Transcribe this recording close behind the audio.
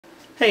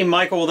Hey,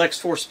 Michael with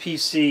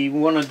XForcePC. We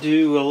want to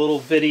do a little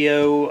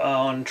video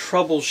on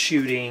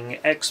troubleshooting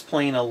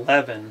X-Plane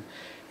 11.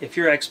 If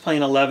your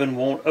X-Plane 11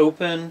 won't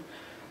open,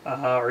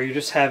 or you're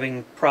just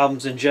having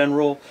problems in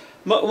general,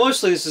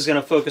 mostly this is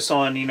going to focus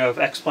on, if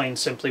X-Plane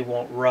simply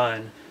won't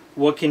run.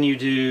 What can you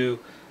do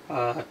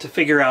to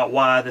figure out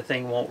why the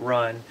thing won't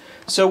run?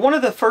 So one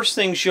of the first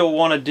things you'll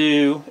want to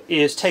do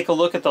is take a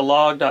look at the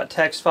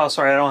log.txt file.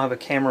 Sorry, I don't have a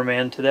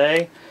cameraman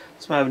today,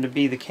 so I'm having to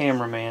be the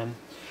cameraman.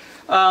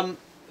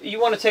 You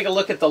want to take a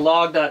look at the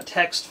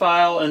log.txt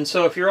file, and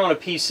so if you're on a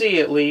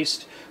PC at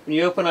least, when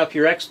you open up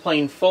your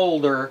X-Plane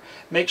folder,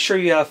 make sure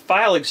you have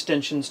file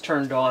extensions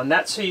turned on.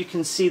 That's so you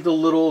can see the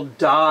little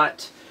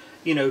dot,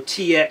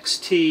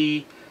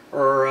 txt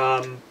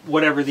or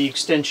whatever the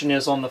extension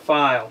is on the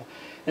file.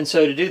 And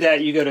so to do that,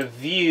 you go to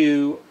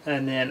View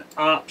and then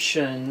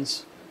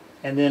Options,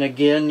 and then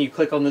again you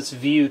click on this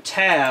View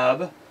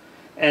tab,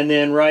 and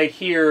then right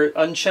here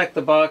uncheck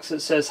the box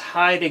that says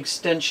Hide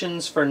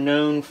Extensions for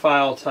Known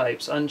File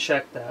Types.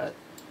 Uncheck that.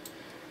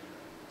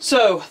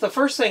 So the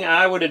first thing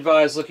I would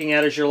advise looking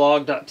at is your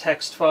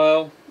log.txt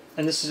file,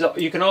 and this is,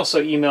 you can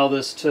also email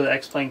this to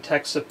X-Plane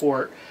tech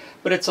support,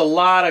 but it's a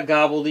lot of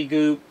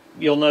gobbledygook,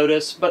 you'll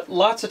notice. But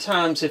lots of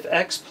times if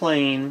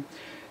X-Plane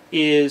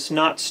is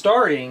not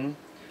starting,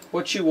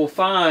 what you will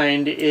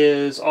find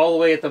is all the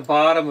way at the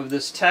bottom of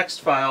this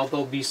text file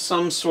there'll be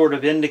some sort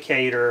of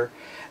indicator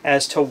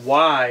as to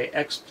why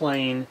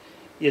X-Plane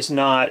is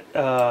not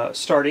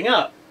starting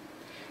up.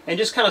 And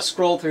just kind of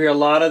scroll through here. A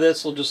lot of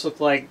this will just look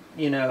like,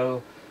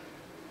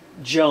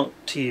 junk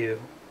to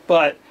you.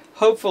 But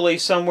hopefully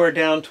somewhere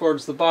down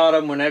towards the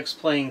bottom when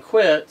X-Plane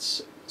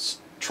quits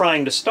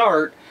trying to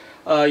start,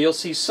 you'll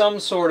see some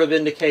sort of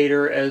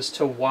indicator as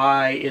to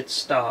why it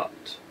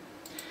stopped.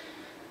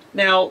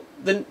 Now,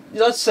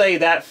 let's say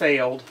that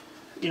failed.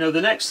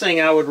 The next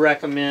thing I would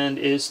recommend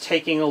is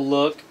taking a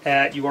look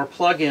at your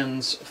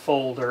plugins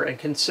folder and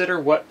consider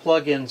what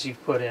plugins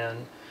you've put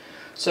in.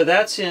 So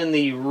that's in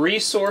the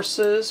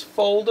Resources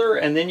folder,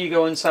 and then you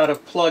go inside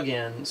of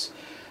Plugins.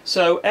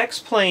 So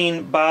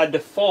X-Plane by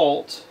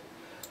default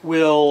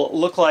will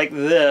look like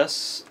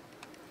this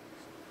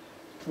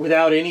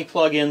without any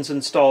plugins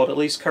installed. At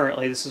least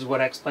currently, this is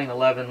what X-Plane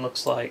 11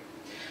 looks like.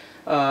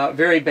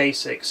 Very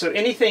basic. So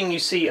anything you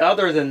see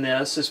other than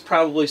this is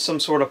probably some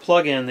sort of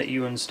plugin that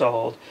you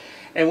installed.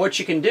 And what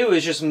you can do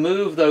is just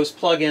move those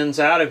plugins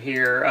out of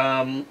here.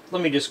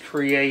 Let me just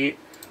create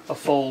a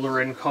folder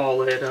and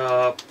call it,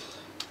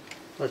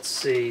 let's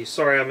see,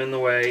 sorry I'm in the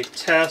way,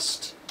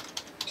 Test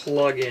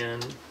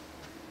Plugin.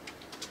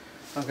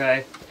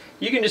 Okay.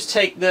 You can just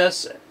take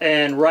this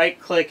and right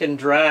click and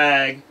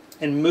drag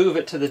and move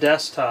it to the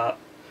desktop,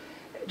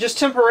 just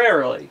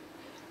temporarily.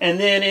 And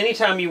then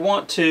anytime you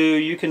want to,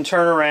 you can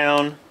turn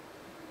around,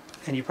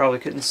 and you probably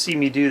couldn't see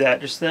me do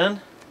that just then,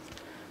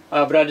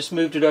 but I just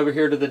moved it over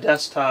here to the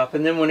desktop,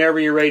 and then whenever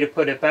you're ready to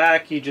put it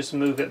back, you just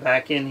move it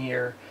back in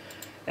here.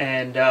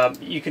 And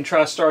you can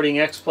try starting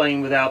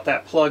X-Plane without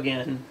that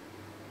plugin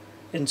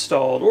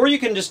installed. Or you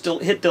can just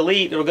hit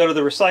delete, it'll go to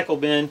the recycle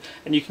bin,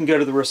 and you can go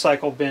to the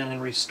recycle bin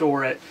and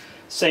restore it.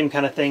 Same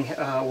kind of thing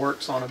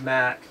works on a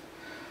Mac.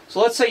 So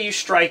let's say you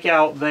strike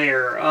out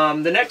there.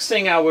 The next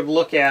thing I would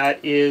look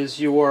at is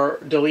you're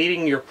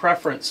deleting your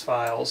preference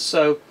files.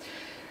 So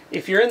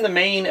if you're in the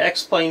main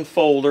X-Plane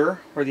folder,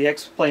 where the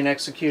X-Plane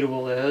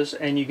executable is,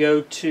 and you go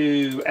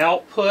to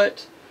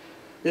Output,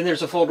 then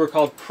there's a folder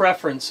called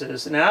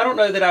Preferences. Now I don't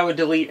know that I would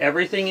delete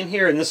everything in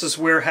here, and this is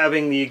where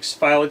having the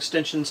file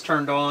extensions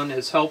turned on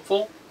is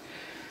helpful.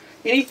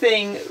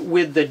 Anything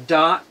with the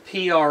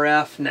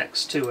 .prf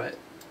next to it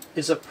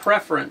is a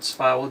preference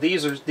file. Well,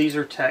 these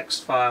are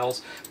text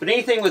files, but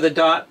anything with a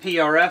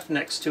 .prf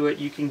next to it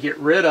you can get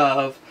rid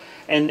of,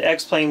 and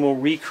X-Plane will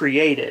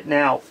recreate it.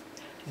 Now,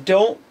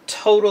 don't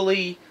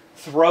totally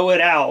throw it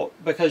out,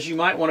 because you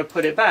might want to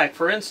put it back.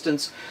 For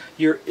instance,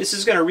 this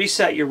is going to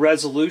reset your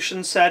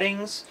resolution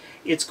settings.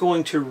 It's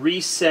going to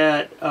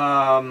reset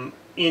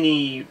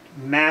any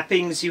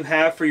mappings you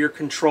have for your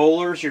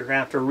controllers. You're going to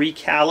have to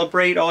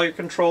recalibrate all your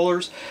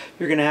controllers.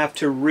 You're going to have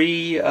to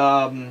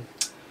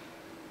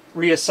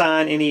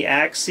reassign any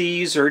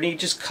axes or any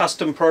just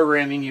custom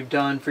programming you've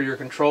done for your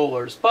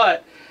controllers.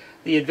 But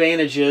the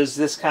advantage is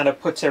this kind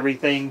of puts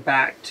everything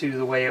back to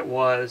the way it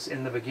was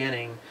in the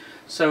beginning.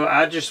 So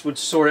I just would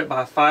sort it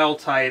by file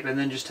type, and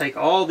then just take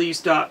all these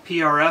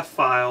 .prf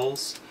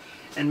files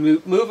and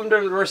move them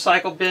to the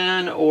recycle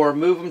bin, or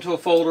move them to a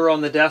folder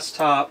on the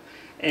desktop,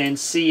 and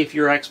see if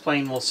your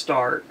X-Plane will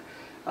start.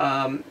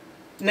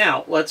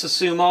 Now let's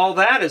assume all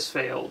that has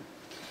failed.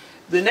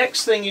 The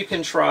next thing you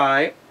can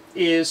try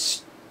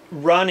is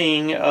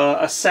running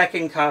a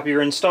second copy,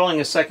 or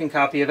installing a second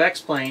copy of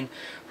X-Plane.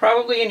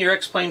 Probably in your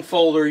X-Plane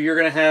folder you're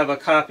going to have a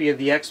copy of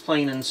the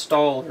X-Plane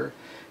installer.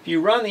 If you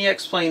run the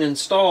X-Plane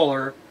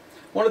installer,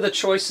 one of the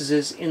choices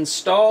is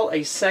install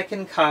a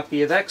second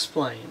copy of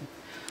X-Plane.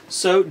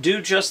 So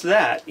do just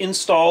that.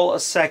 Install a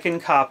second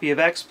copy of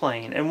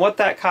X-Plane. And what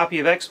that copy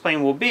of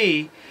X-Plane will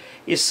be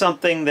is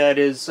something that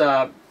is,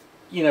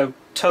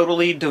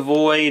 totally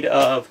devoid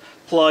of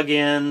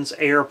plugins,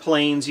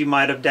 airplanes you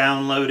might have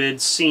downloaded,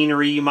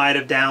 scenery you might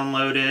have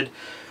downloaded,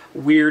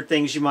 weird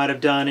things you might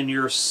have done in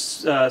your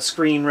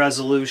screen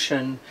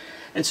resolution.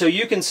 And so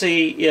you can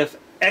see if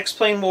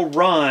X-Plane will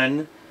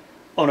run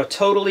on a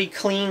totally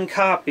clean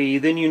copy,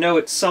 then you know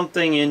it's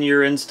something in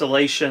your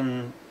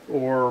installation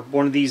or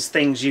one of these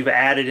things you've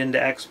added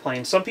into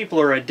X-Plane. Some people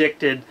are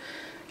addicted,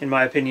 in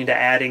my opinion, to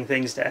adding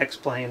things to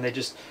X-Plane. They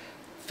just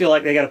feel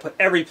like they got to put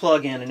every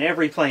plug-in and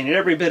every plane and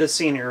every bit of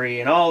scenery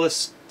and all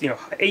this, you know,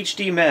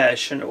 HD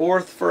mesh and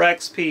Orth for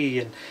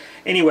XP. And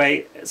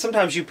anyway,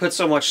 sometimes you put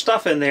so much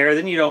stuff in there,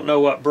 then you don't know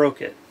what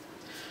broke it.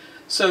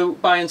 So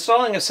by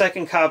installing a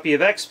second copy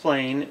of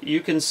X-Plane, you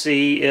can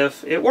see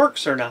if it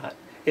works or not.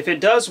 If it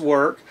does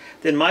work,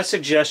 then my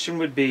suggestion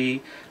would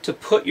be to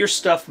put your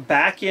stuff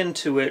back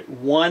into it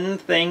one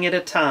thing at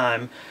a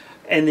time,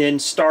 and then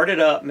start it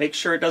up, make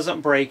sure it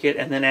doesn't break it,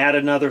 and then add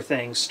another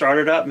thing. Start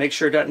it up, make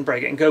sure it doesn't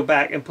break it, and go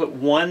back and put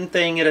one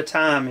thing at a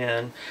time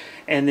in.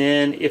 And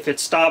then if it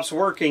stops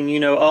working, you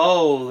know,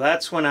 oh,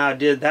 that's when I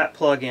did that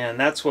plug-in.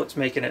 That's what's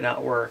making it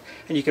not work.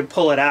 And you can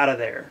pull it out of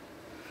there.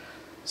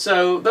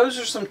 So those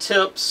are some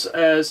tips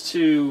as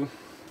to,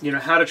 you know,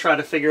 how to try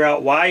to figure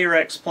out why your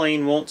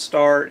X-Plane won't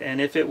start,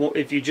 and if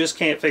you just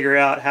can't figure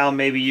out how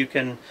maybe you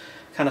can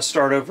kind of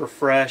start over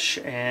fresh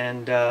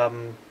and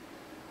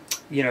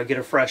you know, get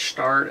a fresh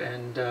start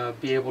and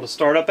be able to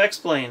start up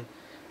X-Plane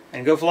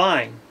and go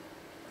flying.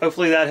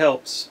 Hopefully that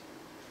helps.